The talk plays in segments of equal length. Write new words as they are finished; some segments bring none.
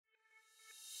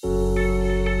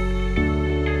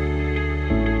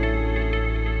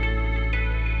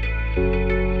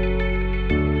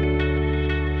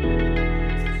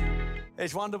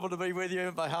It's wonderful to be with you.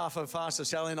 On behalf of Pastor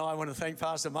Sally and I want to thank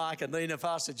Pastor Mark and Nina,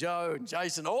 Pastor Joe and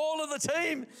Jason, all of the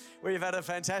team. We've had a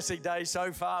fantastic day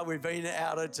so far. We've been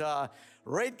out at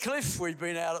Redcliffe. We've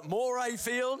been out at Moray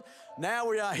Field. Now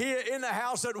we are here in the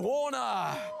house at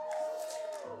Warner.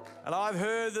 And I've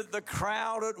heard that the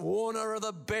crowd at Warner are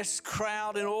the best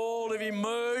crowd in all of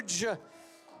Emerge.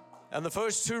 And the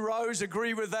first two rows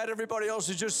agree with that. Everybody else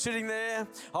is just sitting there.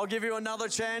 I'll give you another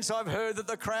chance. I've heard that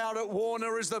the crowd at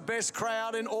Warner is the best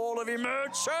crowd in all of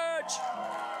Emerge Church.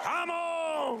 Come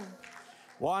on.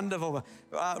 Wonderful.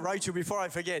 Rachel, before I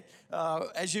forget,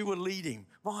 as you were leading,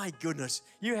 my goodness,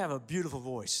 you have a beautiful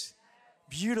voice.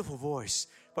 Beautiful voice.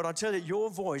 But I tell you, your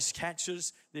voice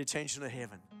catches the attention of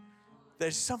heaven.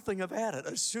 There's something about it.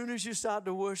 As soon as you start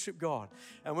to worship God,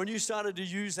 and when you started to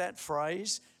use that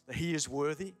phrase, that He is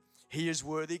worthy, He is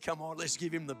worthy. Come on, let's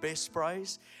give Him the best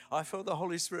praise. I felt the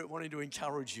Holy Spirit wanting to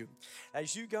encourage you.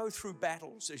 As you go through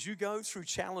battles, as you go through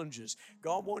challenges,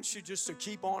 God wants you just to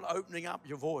keep on opening up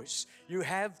your voice. You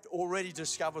have already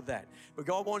discovered that. But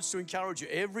God wants to encourage you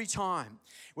every time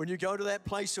when you go to that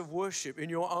place of worship in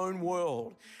your own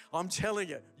world. I'm telling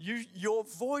you, your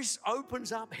voice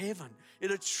opens up heaven.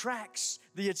 It attracts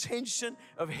the attention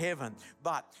of heaven.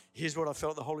 But here's what I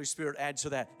felt the Holy Spirit add to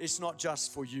that. It's not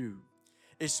just for you.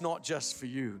 It's not just for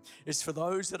you. It's for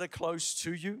those that are close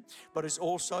to you, but it's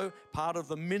also part of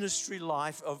the ministry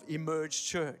life of Emerge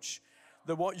Church.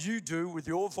 That what you do with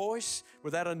your voice,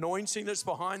 with that anointing that's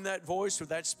behind that voice, with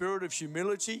that spirit of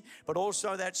humility, but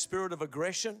also that spirit of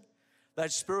aggression,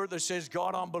 that spirit that says,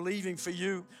 God, I'm believing for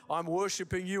you. I'm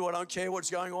worshiping you. I don't care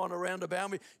what's going on around about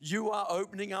me. You are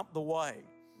opening up the way.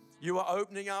 You are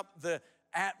opening up the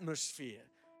atmosphere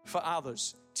for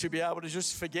others to be able to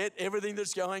just forget everything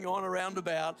that's going on around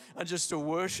about and just to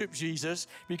worship Jesus,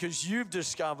 because you've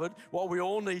discovered what we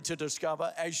all need to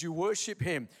discover. As you worship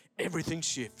Him, everything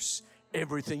shifts.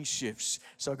 Everything shifts.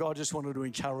 So God just wanted to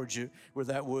encourage you with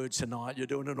that word tonight. You're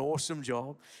doing an awesome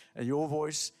job, and your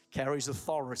voice carries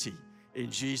authority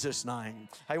in Jesus' name.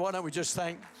 Hey, why don't we just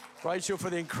thank Rachel for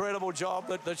the incredible job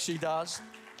that she does.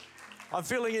 I'm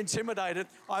feeling intimidated.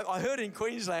 I heard in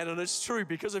Queensland, and it's true,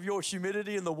 because of your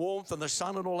humidity and the warmth and the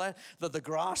sun and all that the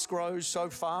grass grows so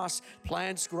fast,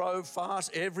 plants grow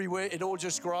fast everywhere, it all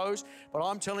just grows. But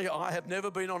I'm telling you, I have never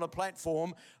been on a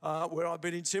platform where I've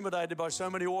been intimidated by so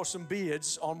many awesome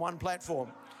beards on one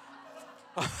platform.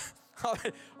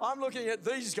 I'm looking at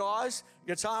these guys,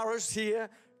 guitarists here.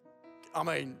 I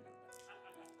mean,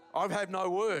 I have no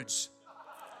words.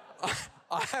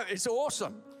 It's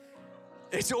awesome.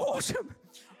 It's awesome.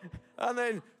 And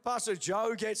then Pastor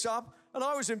Joe gets up, and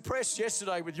I was impressed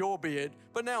yesterday with your beard,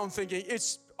 but now I'm thinking,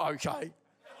 it's okay.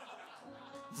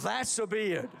 That's a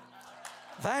beard.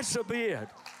 That's a beard.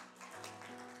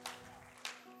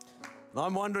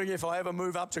 I'm wondering if I ever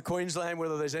move up to Queensland,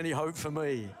 whether there's any hope for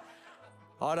me.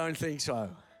 I don't think so.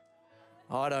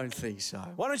 I don't think so.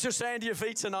 Why don't you stand to your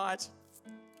feet tonight?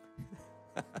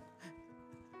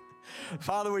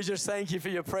 Father, we just thank you for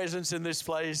your presence in this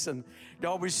place. And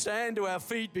God, we stand to our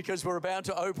feet because we're about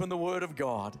to open the Word of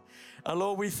God. And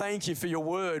Lord, we thank you for your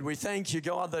Word. We thank you,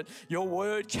 God, that your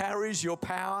Word carries your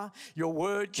power. Your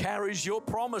Word carries your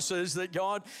promises, that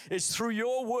God, it's through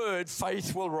your Word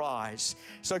faith will rise.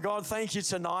 So God, thank you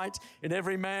tonight in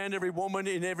every man, every woman,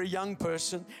 in every young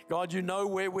person. God, you know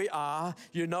where we are.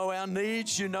 You know our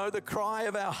needs. You know the cry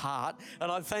of our heart. And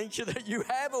I thank you that you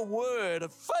have a word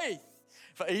of faith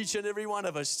for each and every one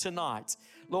of us tonight.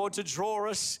 Lord, to draw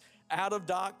us out of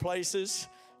dark places,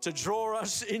 to draw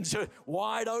us into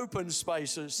wide open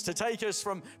spaces, to take us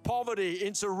from poverty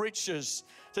into riches,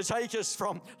 to take us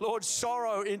from, Lord,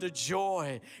 sorrow into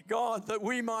joy. God, that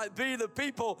we might be the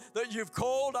people that you've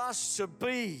called us to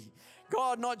be.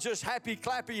 God, not just happy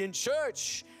clappy in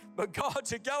church, but God,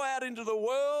 to go out into the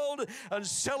world and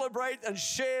celebrate and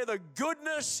share the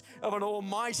goodness of an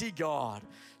almighty God.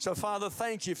 So, Father,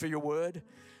 thank you for your word.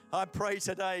 I pray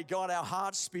today, God, our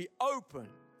hearts be open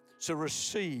to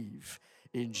receive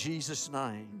in Jesus'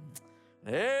 name.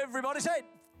 Everybody said,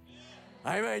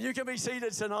 amen. You can be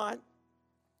seated tonight.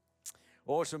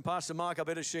 Awesome. Pastor Mark, I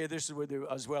better share this with you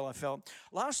as well, I felt.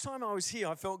 Last time I was here,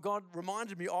 I felt God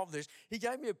reminded me of this. He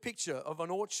gave me a picture of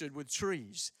an orchard with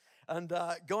trees. And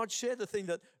God shared the thing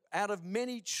that out of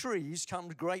many trees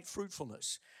comes great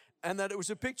fruitfulness. And that it was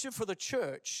a picture for the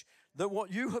church, that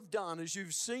what you have done is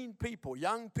you've seen people,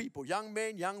 young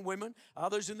men, young women,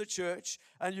 others in the church,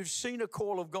 and you've seen a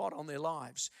call of God on their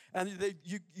lives. And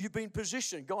you've been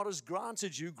positioned. God has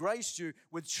granted you, graced you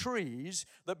with trees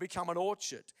that become an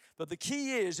orchard. But the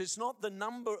key is, it's not the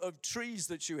number of trees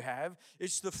that you have,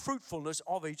 it's the fruitfulness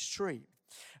of each tree.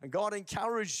 And God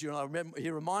encouraged you, and I remember He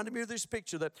reminded me of this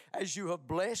picture that as you have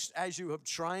blessed, as you have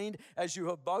trained, as you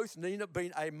have both, Nina,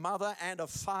 been a mother and a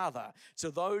father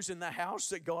to those in the house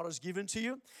that God has given to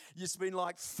you, it's been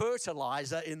like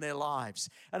fertilizer in their lives.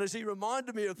 And as He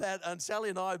reminded me of that, and Sally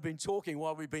and I have been talking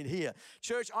while we've been here,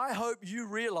 church, I hope you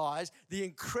realize the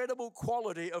incredible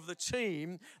quality of the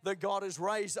team that God has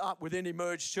raised up within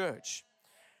Emerge Church.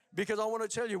 Because I want to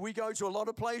tell you, we go to a lot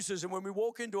of places, and when we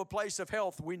walk into a place of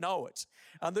health, we know it.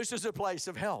 And this is a place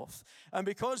of health. And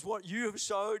because what you have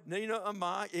sowed, Nina and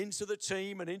Mark, into the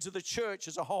team and into the church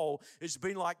as a whole, it's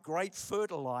been like great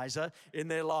fertilizer in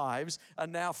their lives.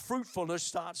 And now fruitfulness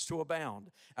starts to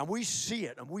abound. And we see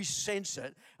it and we sense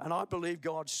it. And I believe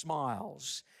God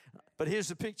smiles. But here's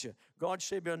the picture. God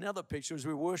showed me another picture as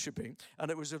we were worshiping, and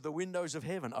it was of the windows of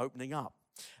heaven opening up.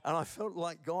 And I felt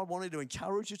like God wanted to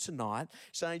encourage you tonight,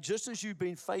 saying, just as you've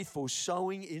been faithful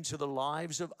sowing into the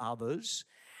lives of others,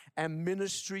 and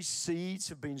ministry seeds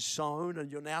have been sown,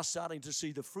 and you're now starting to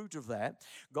see the fruit of that,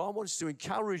 God wants to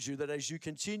encourage you that as you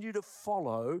continue to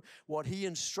follow what He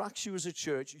instructs you as a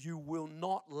church, you will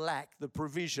not lack the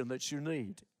provision that you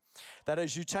need. That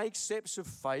as you take steps of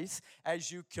faith, as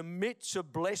you commit to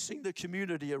blessing the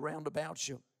community around about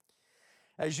you,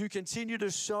 as you continue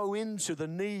to sow into the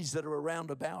needs that are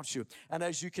around about you, and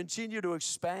as you continue to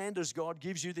expand, as God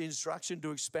gives you the instruction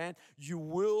to expand, you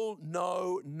will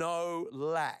know no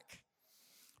lack.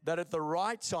 That at the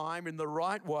right time, in the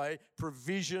right way,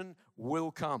 provision will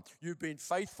come. You've been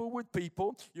faithful with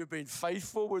people. You've been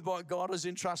faithful with what God has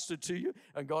entrusted to you,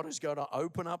 and God is going to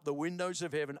open up the windows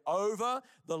of heaven over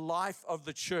the life of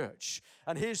the church.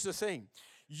 And here's the thing.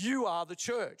 You are the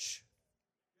church.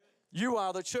 You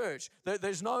are the church.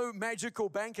 There's no magical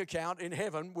bank account in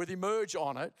heaven with Emerge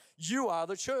on it. You are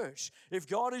the church. If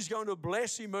God is going to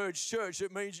bless Emerge Church,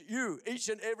 it means you, each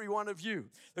and every one of you.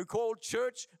 They're called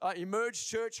church, Emerge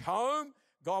Church Home.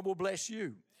 God will bless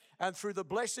you. And through the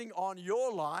blessing on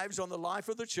your lives, on the life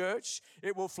of the church,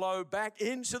 it will flow back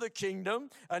into the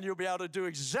kingdom, and you'll be able to do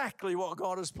exactly what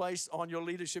God has placed on your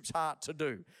leadership's heart to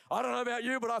do. I don't know about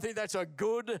you, but I think that's a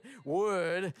good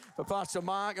word for Pastor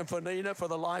Mark and for Nina for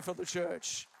the life of the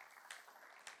church.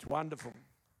 It's wonderful.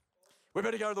 We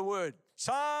better go to the word.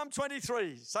 Psalm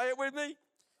 23. Say it with me.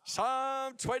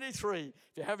 Psalm 23. If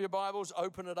you have your Bibles,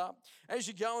 open it up. As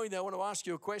you're going there, I want to ask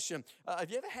you a question.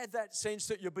 Have you ever had that sense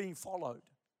that you're being followed?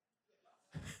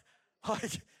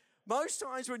 Like, most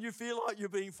times when you feel like you're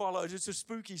being followed, it's a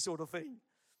spooky sort of thing.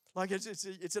 Like,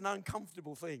 it's an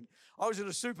uncomfortable thing. I was in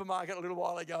a supermarket a little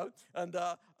while ago, and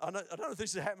I don't know if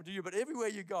this has happened to you, but everywhere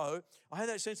you go, I had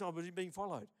that sense I was being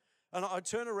followed. And I'd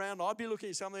turn around, I'd be looking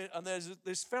at something, and there's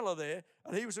this fella there,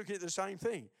 and he was looking at the same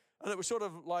thing. And it was sort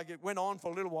of like it went on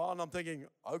for a little while, and I'm thinking,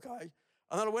 okay.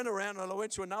 And then I went around, and I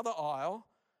went to another aisle,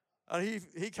 and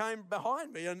he came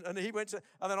behind me, and he went to,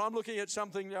 and then I'm looking at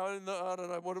something, you know, I don't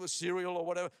know what it was, cereal or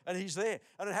whatever, and he's there.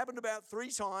 And it happened about 3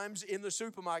 times in the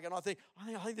supermarket, and I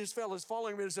think this fella's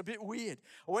following me. It's a bit weird.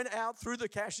 I went out through the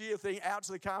cashier thing, out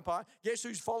to the car park. Guess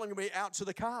who's following me out to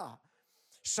the car?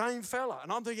 Same fella.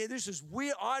 And I'm thinking, this is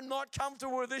weird. I'm not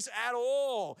comfortable with this at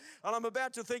all. And I'm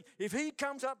about to think, if he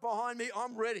comes up behind me,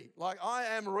 I'm ready. Like, I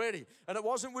am ready. And it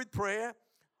wasn't with prayer.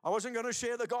 I wasn't going to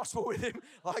share the gospel with him.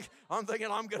 Like, I'm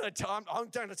thinking I'm going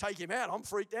to take him out. I'm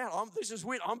freaked out. This is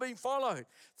weird. I'm being followed.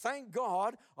 Thank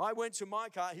God I went to my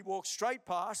car. He walked straight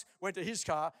past, went to his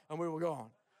car, and we were gone.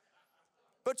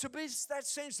 But to be that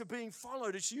sense of being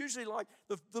followed, it's usually like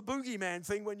the boogeyman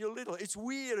thing when you're little. It's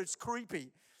weird. It's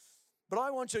creepy. But I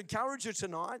want to encourage you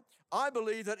tonight. I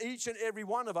believe that each and every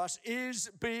one of us is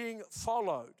being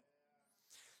followed.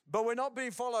 But we're not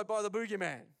being followed by the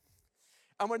boogeyman.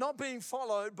 And we're not being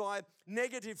followed by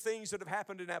negative things that have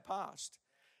happened in our past.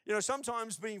 You know,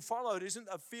 sometimes being followed isn't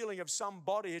a feeling of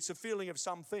somebody, it's a feeling of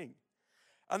something.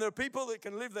 And there are people that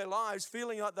can live their lives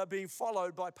feeling like they're being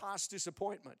followed by past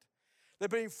disappointment. They're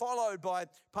being followed by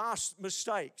past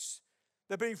mistakes.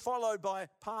 They're being followed by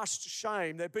past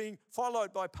shame. They're being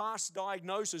followed by past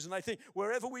diagnosis. And they think,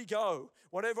 wherever we go,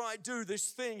 whatever I do,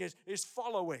 this thing is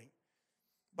following.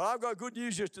 But I've got good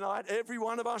news here tonight. Every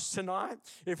one of us tonight,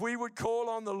 if we would call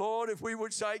on the Lord, if we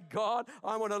would say, God,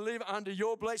 I want to live under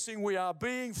your blessing, we are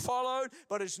being followed,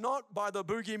 but it's not by the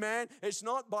boogeyman. It's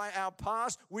not by our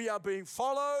past. We are being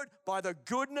followed by the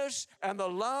goodness and the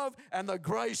love and the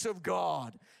grace of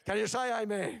God. Can you say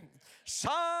amen?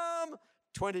 Psalm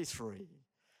 23.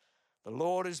 The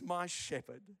Lord is my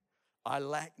shepherd. I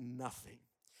lack nothing.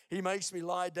 He makes me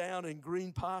lie down in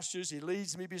green pastures. He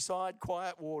leads me beside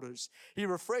quiet waters. He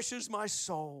refreshes my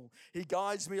soul. He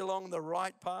guides me along the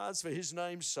right paths for his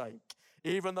name's sake.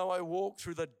 Even though I walk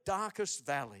through the darkest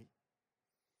valley,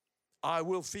 I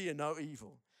will fear no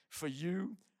evil, for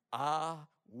you are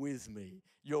with me.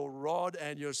 Your rod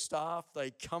and your staff,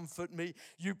 they comfort me.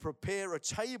 You prepare a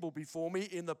table before me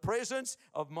in the presence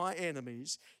of my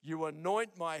enemies. You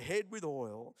anoint my head with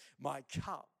oil. My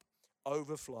cup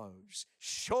overflows.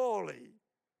 Surely,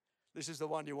 this is the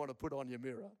one you want to put on your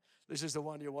mirror. This is the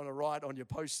one you want to write on your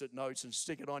post-it notes and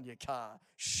stick it on your car.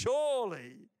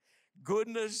 Surely,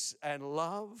 goodness and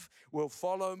love will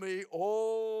follow me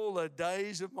all the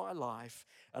days of my life,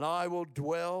 and I will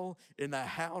dwell in the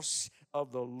house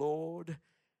of the Lord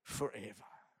forever.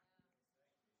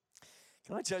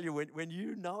 Can I tell you, when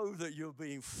you know that you're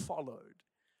being followed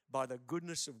by the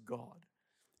goodness of God,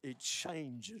 it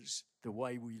changes the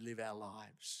way we live our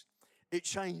lives. It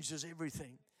changes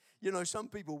everything. You know, some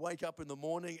people wake up in the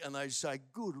morning and they say,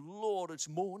 good Lord, it's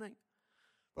morning.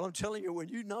 But I'm telling you, when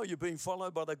you know you're being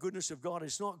followed by the goodness of God,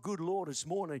 it's not good Lord, it's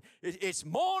morning. It's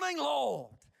morning,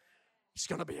 Lord. It's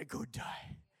going to be a good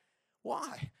day.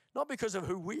 Why? Not because of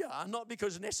who we are, not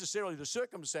because necessarily the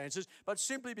circumstances, but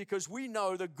simply because we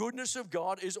know the goodness of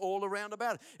God is all around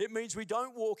about it. It means we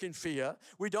don't walk in fear.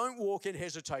 We don't walk in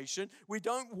hesitation. We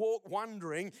don't walk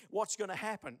wondering what's going to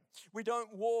happen. We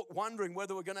don't walk wondering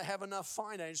whether we're going to have enough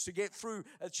finance to get through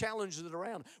a challenge that are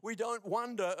around. We don't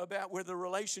wonder about whether the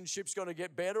relationship's going to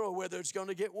get better or whether it's going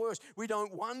to get worse. We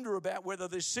don't wonder about whether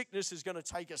this sickness is going to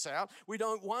take us out. We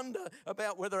don't wonder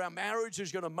about whether our marriage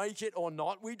is going to make it or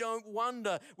not. We don't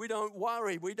wonder. We don't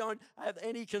worry. We don't have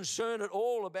any concern at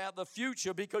all about the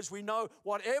future because we know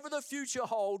whatever the future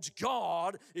holds,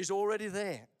 God is already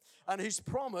there. And He's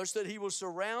promised that He will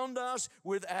surround us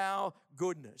with our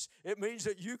goodness. It means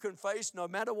that you can face no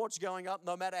matter what's going up,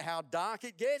 no matter how dark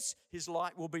it gets, His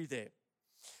light will be there.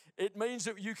 It means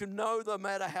that you can know no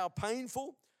matter how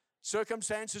painful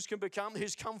circumstances can become,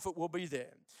 His comfort will be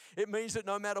there. It means that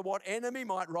no matter what enemy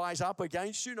might rise up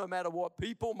against you, no matter what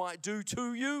people might do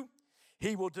to you,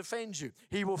 He will defend you.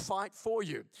 He will fight for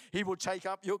you. He will take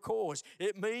up your cause.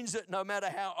 It means that no matter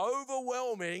how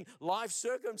overwhelming life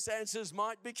circumstances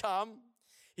might become,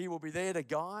 He will be there to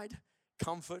guide,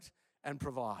 comfort, and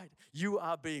provide. You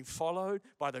are being followed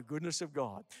by the goodness of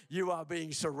God. You are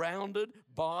being surrounded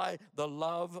by the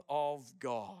love of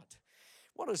God.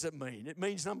 What does it mean? It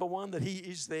means, number one, that He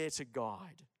is there to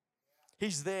guide.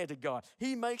 He's there to guide.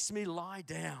 He makes me lie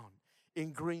down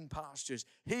in green pastures.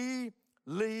 He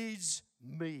leads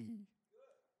me.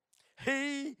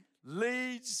 He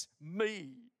leads me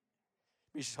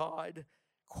beside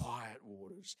quiet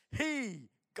waters. He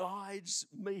guides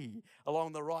me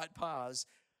along the right paths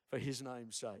for His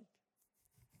name's sake.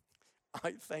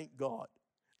 I thank God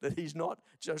that He's not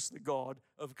just the God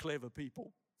of clever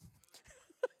people.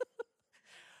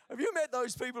 Have you met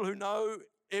those people who know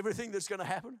everything that's going to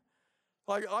happen?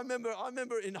 Like I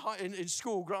remember in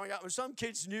school growing up, and some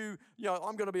kids knew,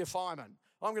 I'm going to be a fireman,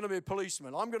 I'm going to be a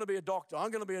policeman, I'm going to be a doctor, I'm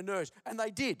going to be a nurse, and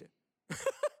they did.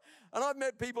 And I've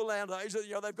met people nowadays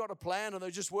that they've got a plan and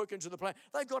they just work into the plan.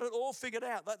 They've got it all figured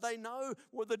out. That they know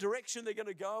what the direction they're going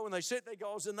to go, and they set their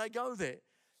goals and they go there.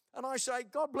 And I say,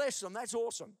 God bless them. That's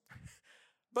awesome.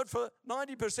 But for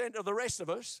 90% of the rest of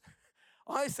us,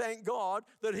 I thank God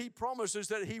that He promises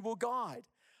that He will guide.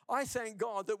 I thank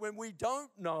God that when we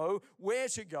don't know where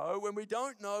to go, when we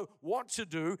don't know what to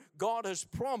do, God has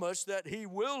promised that He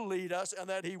will lead us and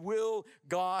that He will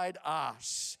guide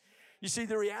us. You see,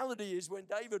 the reality is when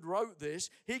David wrote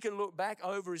this, he can look back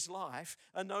over his life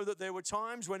and know that there were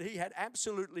times when he had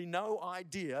absolutely no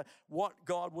idea what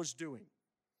God was doing.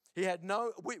 He had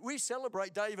we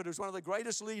celebrate David as one of the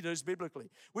greatest leaders biblically.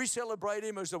 We celebrate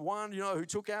him as the one, who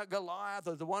took out Goliath,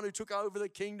 or the one who took over the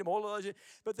kingdom, all of those.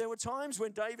 But there were times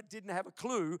when David didn't have a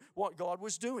clue what God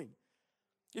was doing.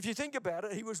 If you think about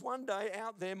it, he was one day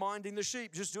out there minding the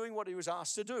sheep, just doing what he was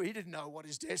asked to do. He didn't know what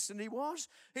his destiny was.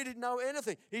 He didn't know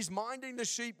anything. He's minding the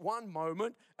sheep one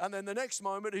moment, and then the next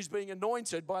moment he's being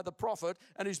anointed by the prophet,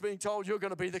 and he's being told, you're going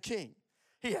to be the king.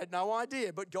 He had no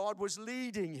idea, but God was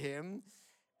leading him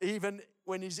even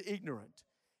when he's ignorant.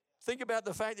 Think about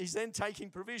the fact he's then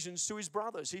taking provisions to his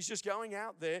brothers. He's just going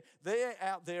out there. They're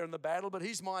out there in the battle, but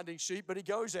he's minding sheep. But he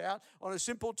goes out on a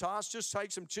simple task, just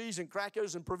take some cheese and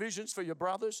crackers and provisions for your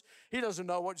brothers. He doesn't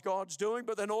know what God's doing,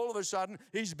 but then all of a sudden,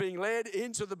 he's being led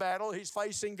into the battle. He's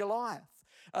facing Goliath.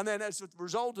 And then as a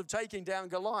result of taking down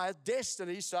Goliath,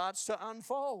 destiny starts to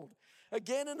unfold.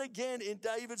 Again and again in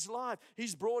David's life,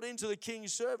 he's brought into the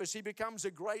king's service. He becomes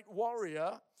a great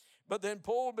warrior. But then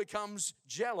Paul becomes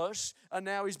jealous, and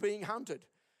now he's being hunted.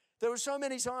 There were so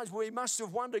many times where he must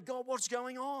have wondered, God, what's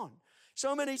going on?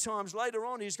 So many times later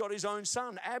on, he's got his own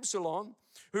son, Absalom,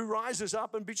 who rises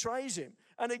up and betrays him.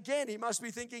 And again, he must be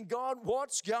thinking, God,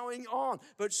 what's going on?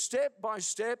 But step by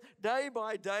step, day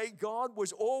by day, God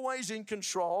was always in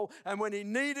control. And when he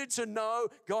needed to know,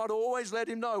 God always let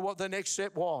him know what the next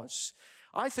step was.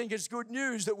 I think it's good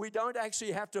news that we don't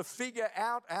actually have to figure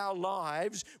out our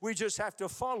lives. We just have to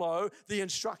follow the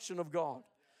instruction of God.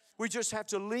 We just have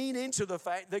to lean into the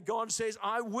fact that God says,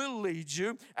 I will lead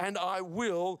you and I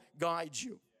will guide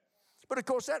you. But of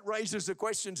course, that raises the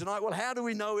question tonight, well, how do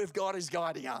we know if God is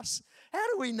guiding us? How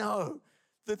do we know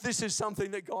that this is something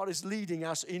that God is leading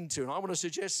us into? And I want to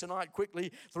suggest tonight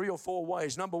quickly 3 or 4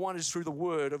 ways. Number one is through the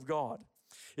Word of God.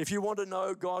 If you want to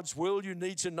know God's will, you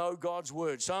need to know God's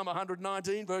Word. Psalm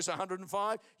 119, verse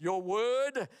 105, your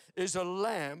Word is a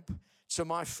lamp to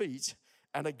my feet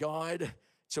and a guide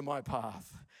to my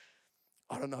path.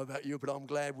 I don't know about you, but I'm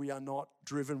glad we are not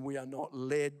driven. We are not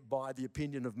led by the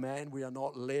opinion of man. We are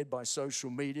not led by social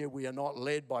media. We are not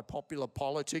led by popular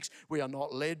politics. We are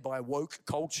not led by woke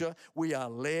culture. We are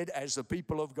led as the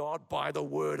people of God by the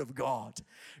Word of God.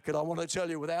 Because I want to tell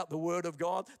you, without the Word of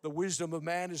God, the wisdom of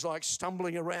man is like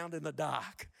stumbling around in the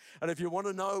dark. And if you want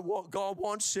to know what God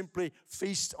wants, simply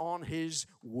feast on His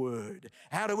Word.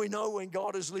 How do we know when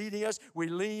God is leading us? We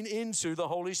lean into the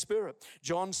Holy Spirit.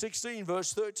 John 16,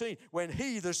 verse 13, when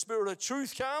He, the Spirit of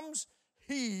truth, comes,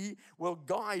 He will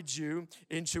guide you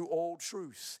into all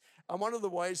truth. And one of the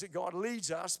ways that God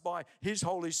leads us by His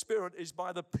Holy Spirit is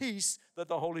by the peace that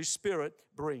the Holy Spirit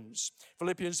brings.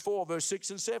 Philippians 4, verse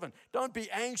 6 and 7. Don't be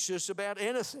anxious about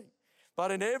anything, but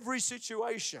in every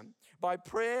situation, by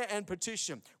prayer and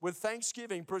petition, with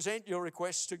thanksgiving, present your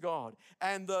requests to God.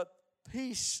 And the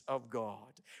peace of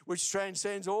God, which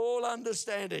transcends all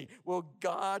understanding, will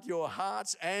guard your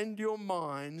hearts and your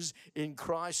minds in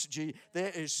Christ Jesus. There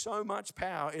is so much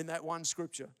power in that one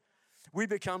scripture. We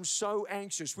become so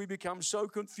anxious. We become so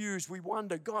confused. We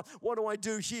wonder, God, what do I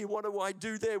do here? What do I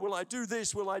do there? Will I do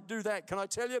this? Will I do that? Can I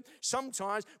tell you,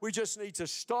 sometimes we just need to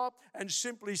stop and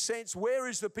simply sense, where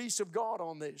is the peace of God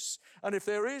on this? And if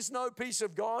there is no peace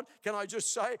of God, can I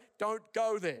just say, don't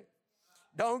go there.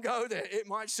 Don't go there. It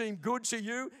might seem good to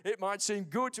you. It might seem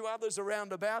good to others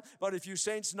around about. But if you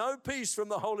sense no peace from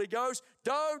the Holy Ghost,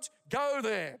 don't go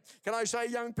there. Can I say,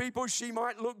 young people, she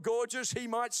might look gorgeous. He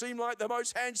might seem like the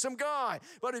most handsome guy.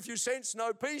 But if you sense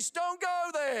no peace, don't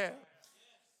go there.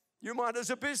 You might, as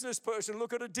a business person,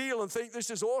 look at a deal and think, this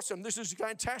is awesome, this is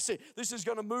fantastic, this is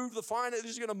going to move the finance,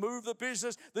 this is going to move the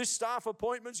business, this staff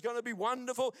appointment is going to be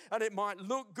wonderful, and it might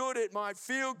look good, it might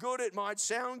feel good, it might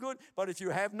sound good, but if you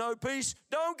have no peace,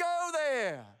 don't go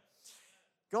there.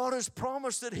 God has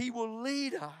promised that He will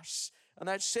lead us, and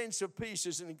that sense of peace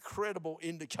is an incredible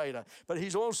indicator, but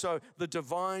He's also the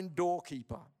divine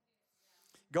doorkeeper.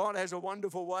 God has a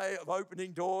wonderful way of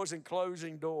opening doors and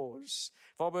closing doors.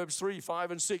 Proverbs 3,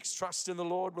 5, and 6, trust in the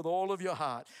Lord with all of your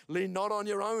heart. Lean not on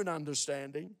your own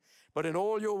understanding, but in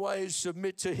all your ways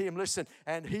submit to Him. Listen,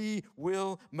 and He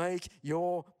will make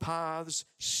your paths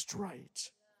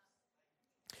straight.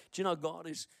 Do you know God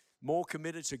is more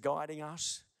committed to guiding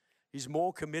us? He's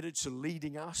more committed to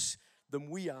leading us than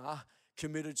we are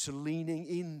committed to leaning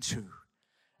into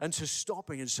and to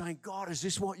stopping and saying, God, is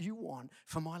this what you want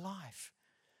for my life?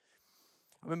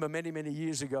 I remember many, many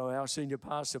years ago, our senior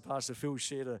pastor, Pastor Phil,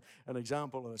 shared an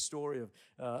example of a story of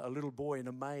a little boy in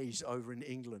a maze over in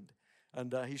England.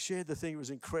 And he shared the thing, it was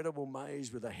an incredible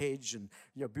maze with a hedge and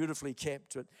beautifully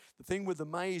kept. But the thing with the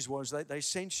maze was they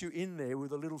sent you in there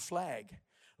with a little flag,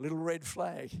 a little red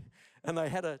flag. And they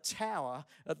had a tower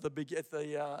at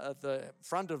the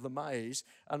front of the maze,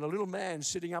 and a little man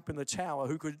sitting up in the tower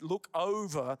who could look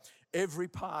over every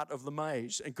part of the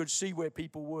maze and could see where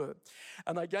people were.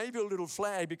 And they gave you a little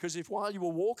flag because if while you were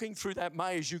walking through that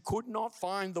maze, you could not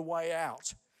find the way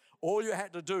out, all you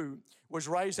had to do was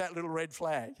raise that little red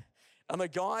flag. And the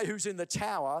guy who's in the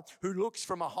tower, who looks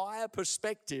from a higher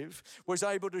perspective, was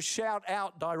able to shout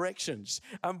out directions.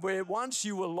 And where once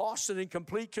you were lost and in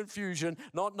complete confusion,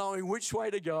 not knowing which way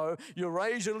to go, you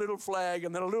raise your little flag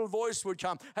and then a little voice would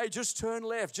come, hey, just turn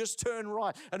left, just turn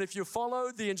right. And if you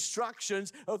followed the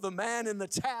instructions of the man in the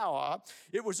tower,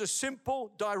 it was a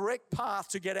simple, direct path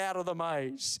to get out of the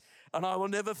maze. And I will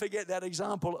never forget that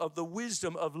example of the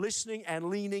wisdom of listening and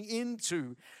leaning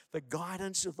into the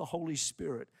guidance of the Holy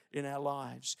Spirit in our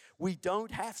lives. We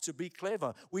don't have to be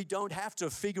clever. We don't have to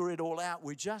figure it all out.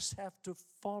 We just have to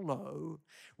follow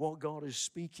what God is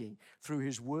speaking through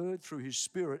His Word, through His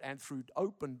Spirit, and through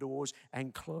open doors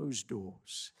and closed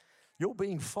doors. You're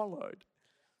being followed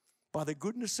by the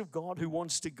goodness of God who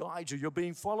wants to guide you. You're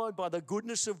being followed by the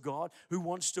goodness of God who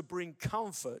wants to bring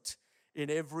comfort in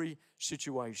every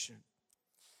situation.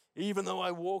 Even though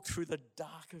I walk through the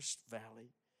darkest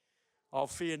valley, I'll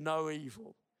fear no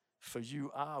evil, for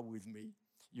you are with me.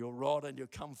 Your rod and your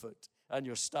comfort and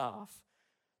your staff,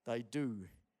 they do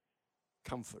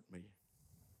comfort me.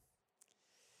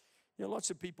 You know, lots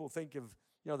of people think of,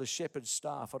 the shepherd's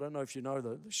staff. I don't know if you know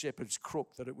the shepherd's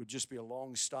crook, that it would just be a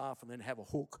long staff and then have a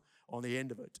hook on the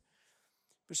end of it.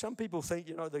 But some people think,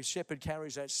 the shepherd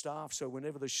carries that staff so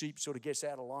whenever the sheep sort of gets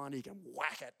out of line, he can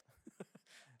whack it.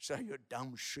 So you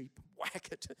dumb sheep, whack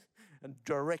it and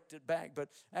direct it back. But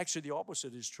actually the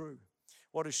opposite is true.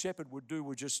 What a shepherd would do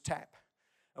would just tap.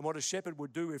 And what a shepherd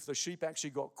would do if the sheep actually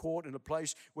got caught in a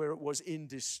place where it was in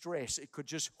distress, it could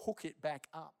just hook it back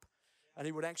up. And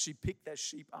he would actually pick that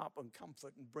sheep up and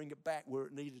comfort and bring it back where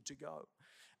it needed to go.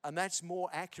 And that's more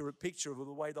accurate picture of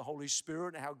the way the Holy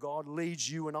Spirit and how God leads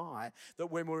you and I,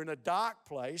 that when we're in a dark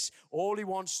place, all he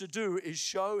wants to do is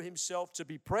show himself to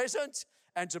be present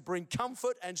and to bring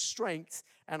comfort and strength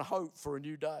and hope for a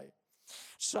new day.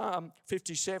 Psalm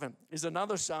 57 is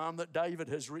another psalm that David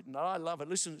has written. I love it.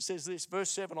 Listen, it says this,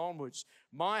 verse 7 onwards.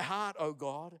 My heart, O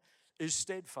God, is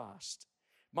steadfast.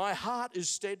 My heart is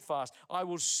steadfast. I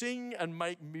will sing and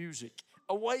make music.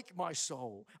 Awake, my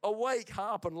soul. Awake,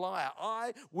 harp and lyre.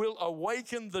 I will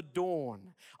awaken the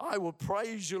dawn. I will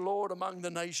praise you, Lord, among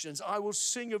the nations. I will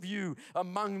sing of you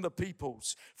among the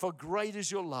peoples. For great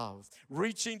is your love,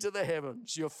 reaching to the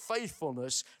heavens. Your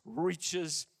faithfulness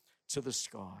reaches to the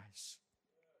skies.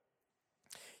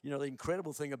 The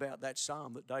incredible thing about that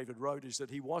psalm that David wrote is that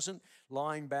he wasn't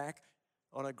lying back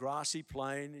on a grassy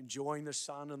plain enjoying the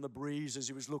sun and the breeze as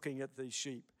he was looking at the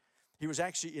sheep. He was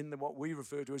actually in what we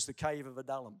refer to as the cave of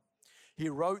Adullam. He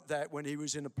wrote that when he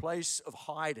was in a place of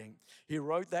hiding. He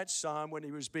wrote that psalm when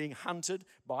he was being hunted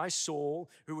by Saul,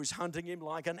 who was hunting him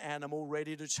like an animal,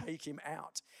 ready to take him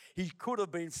out. He could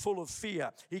have been full of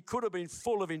fear. He could have been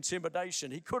full of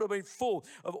intimidation. He could have been full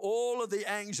of all of the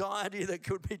anxiety that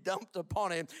could be dumped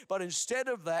upon him. But instead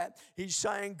of that, he's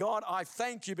saying, God, I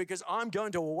thank you because I'm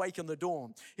going to awaken the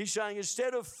dawn. He's saying,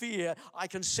 instead of fear, I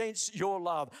can sense your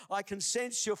love. I can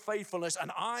sense your faithfulness.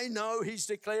 And I know, he's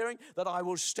declaring, that I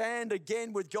will stand again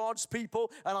with God's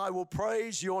people and I will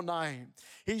praise your name.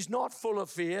 He's not full of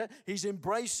fear. He's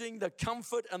embracing the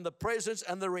comfort and the presence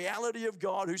and the reality of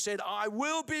God, who said, I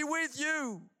will be with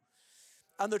you.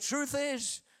 And the truth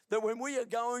is that when we are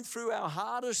going through our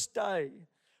hardest day,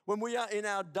 when we are in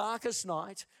our darkest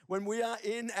night, when we are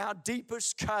in our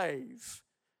deepest cave,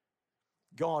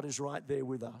 God is right there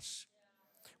with us.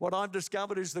 What I've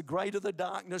discovered is the greater the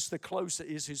darkness, the closer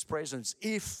is his presence,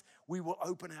 if we will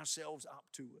open ourselves up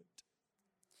to it.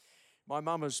 My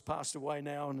mum has passed away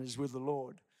now and is with the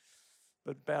Lord.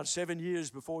 But about 7 years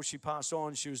before she passed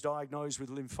on, she was diagnosed with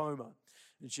lymphoma.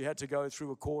 And she had to go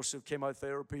through a course of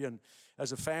chemotherapy. And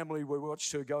as a family, we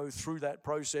watched her go through that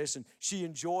process. And she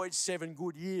enjoyed 7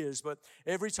 good years. But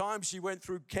every time she went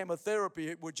through chemotherapy,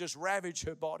 it would just ravage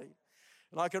her body.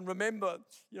 And I can remember,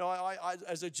 I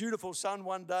as a dutiful son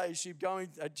one day, she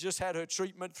had just had her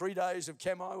treatment, 3 days of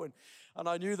chemo. And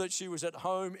I knew that she was at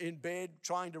home in bed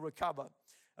trying to recover.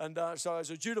 And so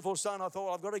as a dutiful son, I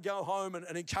thought, I've got to go home and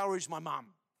encourage my mum.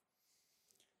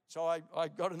 So I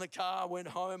got in the car, went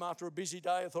home after a busy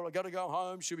day. I thought, I've got to go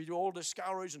home. She'll be all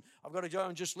discouraged, and I've got to go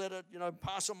and just let her,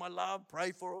 pass on my love,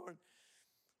 pray for her. And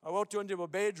I walked into her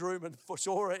bedroom and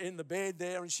saw her in the bed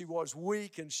there, and she was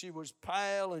weak, and she was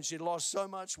pale, and she'd lost so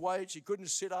much weight. She couldn't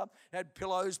sit up, had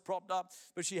pillows propped up,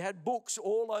 but she had books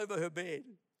all over her bed.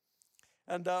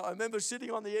 And I remember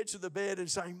sitting on the edge of the bed and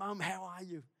saying, Mum, how are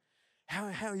you? How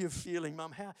are you feeling,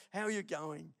 Mum? How are you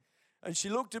going? And she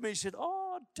looked at me and said,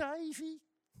 oh, Davey.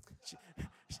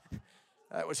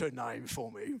 That was her name for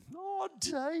me. Oh,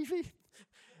 Davey.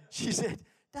 She said,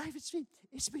 David,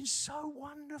 it's been so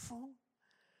wonderful.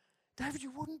 David,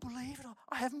 you wouldn't believe it.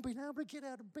 I haven't been able to get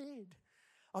out of bed.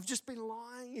 I've just been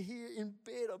lying here in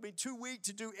bed. I've been too weak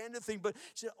to do anything. But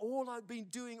she said, all I've been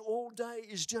doing all day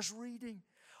is just reading.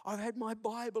 I've had my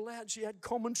Bible out. She had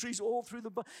commentaries all through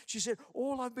the Bible. She said,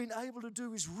 all I've been able to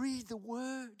do is read the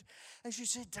Word. And she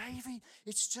said, Davey,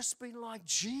 it's just been like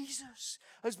Jesus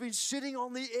has been sitting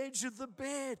on the edge of the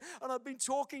bed. And I've been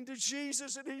talking to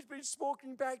Jesus and he's been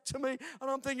talking back to me. And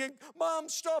I'm thinking, Mum,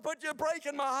 stop it. You're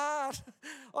breaking my heart.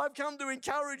 I've come to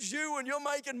encourage you and you're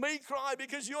making me cry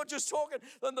because you're just talking.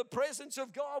 And the presence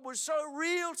of God was so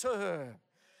real to her.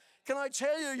 Can I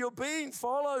tell you, you're being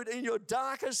followed in your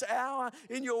darkest hour,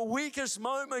 in your weakest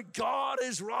moment. God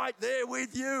is right there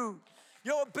with you.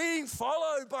 You're being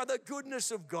followed by the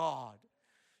goodness of God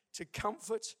to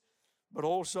comfort, but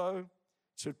also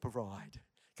to provide.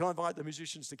 Can I invite the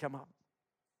musicians to come up?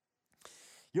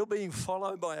 You're being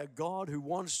followed by a God who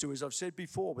wants to, as I've said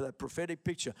before, with that prophetic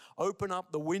picture, open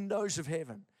up the windows of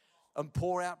heaven and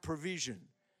pour out provision.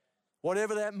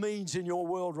 Whatever that means in your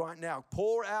world right now,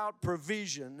 pour out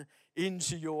provision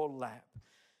into your lap.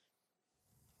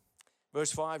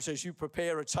 Verse 5 says, you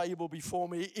prepare a table before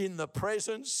me in the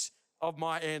presence of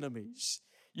my enemies.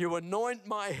 You anoint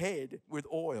my head with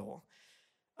oil,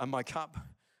 and my cup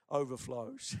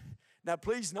overflows. Now,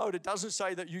 please note, it doesn't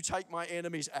say that you take my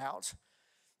enemies out.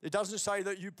 It doesn't say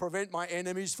that you prevent my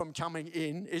enemies from coming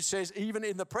in. It says, even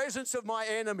in the presence of my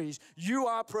enemies, you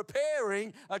are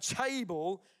preparing a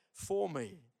table for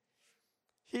me.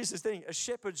 Here's the thing, a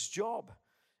shepherd's job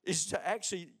is to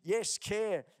actually, yes,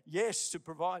 care, yes, to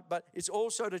provide, but it's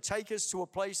also to take us to a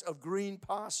place of green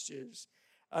pastures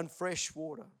and fresh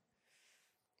water.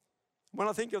 When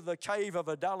I think of the cave of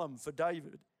Adullam for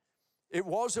David, it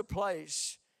was a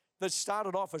place that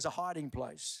started off as a hiding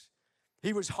place.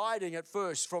 He was hiding at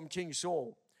first from King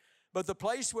Saul. But the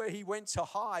place where he went to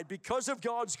hide, because of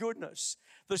God's goodness,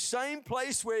 the same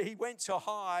place where he went to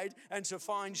hide and to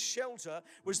find shelter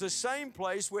was the same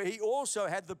place where he also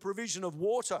had the provision of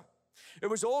water. It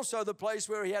was also the place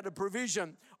where he had a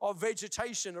provision of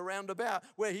vegetation around about,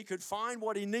 where he could find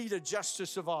what he needed just to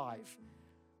survive.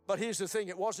 But here's the thing,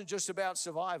 it wasn't just about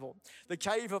survival. The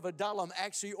cave of Adullam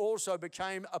actually also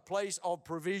became a place of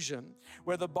provision,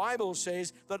 where the Bible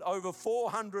says that over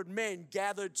 400 men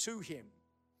gathered to him.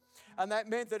 And that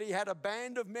meant that he had a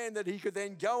band of men that he could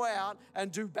then go out and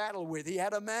do battle with. He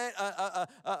had a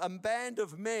band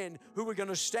of men who were going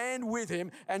to stand with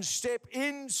him and step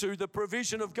into the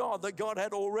provision of God that God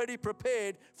had already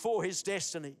prepared for his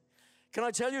destiny. Can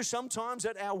I tell you, sometimes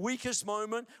at our weakest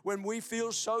moment, when we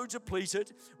feel so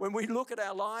depleted, when we look at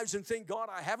our lives and think, God,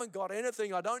 I haven't got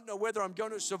anything, I don't know whether I'm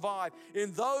going to survive.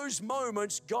 In those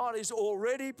moments, God is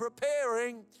already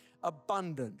preparing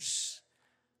abundance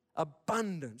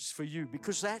for you,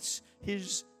 because that's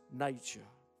his nature.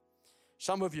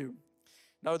 Some of you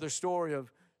know the story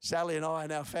of Sally and I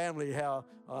and our family, how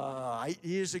 9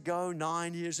 years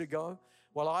ago,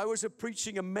 while I was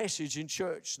preaching a message in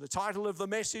church, the title of the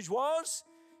message was,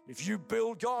 if you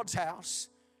build God's house,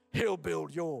 he'll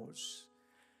build yours.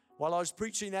 While I was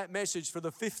preaching that message for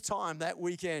the 5th time that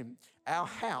weekend, our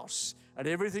house and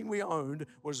everything we owned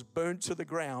was burnt to the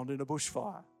ground in a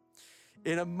bushfire.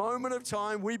 In a moment of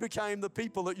time, we became the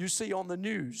people that you see on the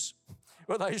news,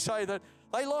 where they say that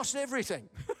they lost everything.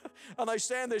 And they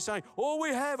stand there saying, all we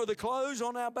have are the clothes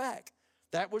on our back.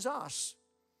 That was us.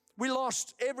 We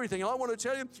lost everything. And I want to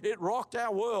tell you, it rocked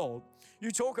our world.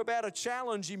 You talk about a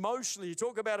challenge emotionally. You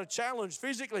talk about a challenge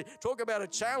physically. Talk about a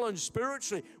challenge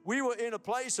spiritually. We were in a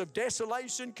place of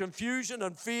desolation, confusion,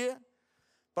 and fear.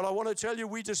 But I want to tell you,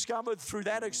 we discovered through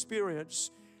that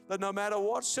experience that no matter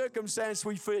what circumstance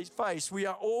we face, we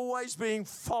are always being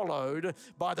followed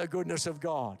by the goodness of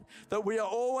God. That we are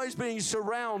always being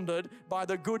surrounded by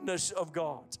the goodness of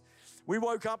God. We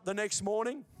woke up the next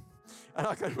morning, and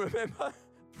I can remember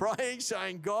praying,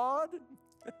 saying, God,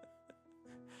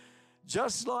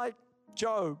 just like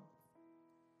Job,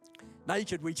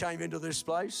 naked we came into this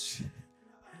place,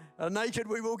 and naked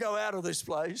we will go out of this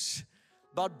place,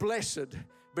 but blessed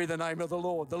be the name of the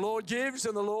Lord. The Lord gives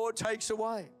and the Lord takes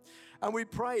away. And we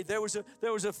prayed. There was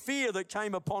a fear that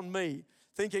came upon me,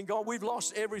 thinking, God, we've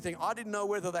lost everything. I didn't know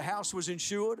whether the house was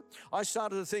insured. I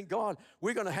started to think, God,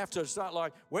 we're going to have to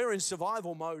start we're in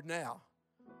survival mode now.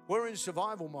 We're in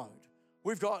survival mode.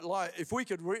 We've got if we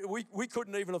could, we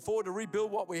couldn't even afford to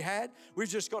rebuild what we had. We've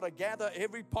just got to gather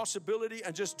every possibility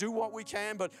and just do what we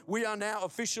can. But we are now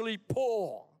officially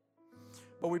poor.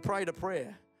 But we prayed a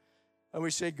prayer and we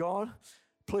said, God,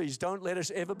 please don't let us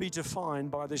ever be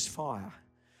defined by this fire.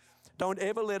 Don't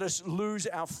ever let us lose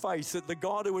our faith that the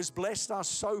God who has blessed us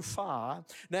so far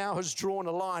now has drawn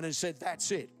a line and said,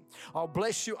 that's it. I'll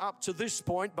bless you up to this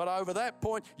point, but over that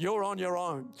point, you're on your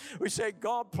own. We said,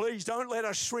 God, please don't let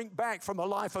us shrink back from a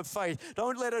life of faith.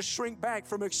 Don't let us shrink back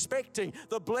from expecting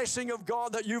the blessing of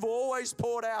God that you've always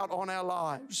poured out on our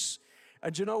lives.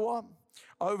 And you know what?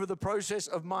 Over the process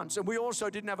of months, and we also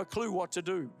didn't have a clue what to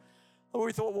do. And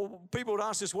we thought, well, people would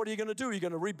ask us, what are you going to do? Are you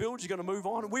going to rebuild? Are you going to move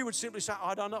on? And we would simply say,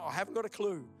 I don't know. I haven't got a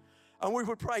clue. And we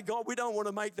would pray, God, we don't want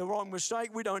to make the wrong mistake.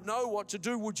 We don't know what to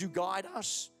do. Would you guide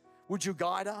us? Would you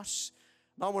guide us?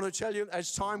 And I want to tell you,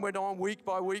 as time went on, week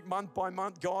by week, month by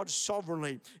month, God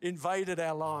sovereignly invaded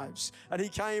our lives. And He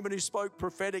came and He spoke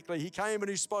prophetically. He came and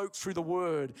He spoke through the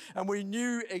Word. And we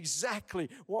knew exactly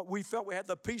what we felt we had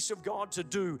the peace of God to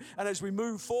do. And as we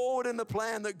moved forward in the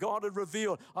plan that God had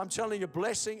revealed, I'm telling you,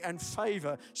 blessing and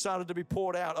favor started to be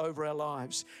poured out over our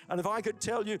lives. And if I could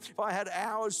tell you, if I had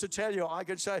hours to tell you, I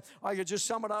could just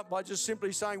sum it up by just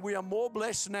simply saying we are more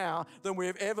blessed now than we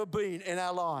have ever been in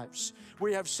our lives.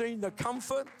 We have seen the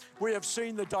comfort. We have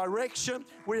seen the direction.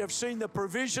 We have seen the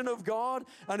provision of God.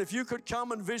 And if you could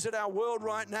come and visit our world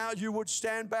right now, you would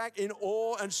stand back in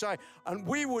awe and say, and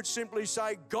we would simply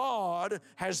say, God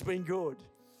has been good.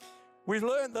 We've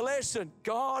learned the lesson.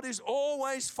 God is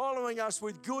always following us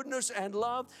with goodness and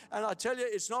love. And I tell you,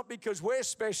 it's not because we're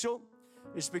special.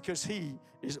 It's because He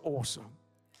is awesome.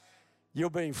 You're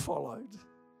being followed.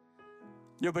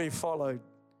 You're being followed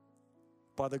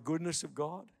by the goodness of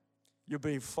God. You're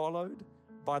being followed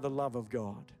by the love of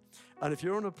God. And if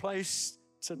you're in a place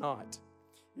tonight,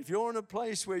 if you're in a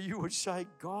place where you would say,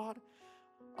 God,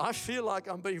 I feel like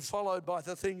I'm being followed by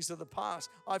the things of the past.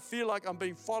 I feel like I'm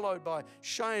being followed by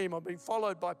shame. I'm being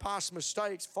followed by past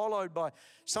mistakes, followed by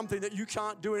something that you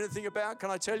can't do anything about. Can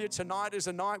I tell you, tonight is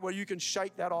a night where you can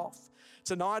shake that off.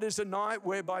 Tonight is a night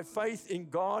where by faith in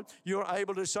God, you're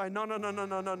able to say,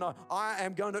 no. I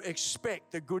am going to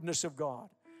expect the goodness of God.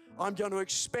 I'm going to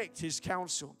expect His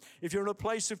counsel. If you're in a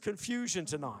place of confusion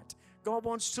tonight, God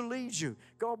wants to lead you.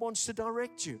 God wants to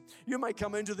direct you. You may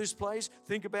come into this place,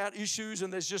 think about issues,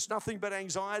 and there's just nothing but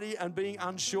anxiety and being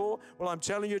unsure. Well, I'm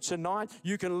telling you tonight,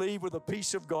 you can leave with the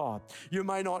peace of God. You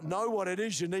may not know what it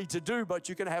is you need to do, but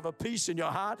you can have a peace in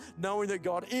your heart knowing that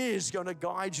God is going to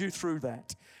guide you through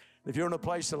that. If you're in a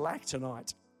place of lack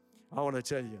tonight, I want to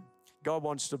tell you, God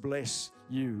wants to bless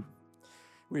you.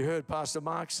 We heard Pastor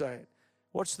Mark say it.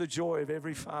 What's the joy of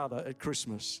every father at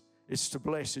Christmas? It's to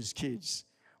bless his kids.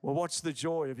 Well, what's the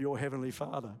joy of your Heavenly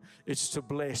Father? It's to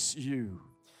bless you.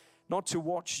 Not to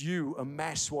watch you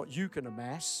amass what you can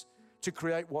amass, to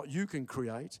create what you can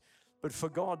create, but for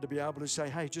God to be able to say,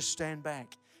 hey, just stand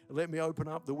back and let me open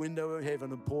up the window of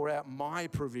heaven and pour out my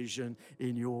provision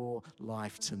in your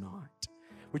life tonight.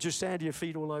 Would you stand to your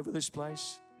feet all over this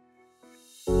place?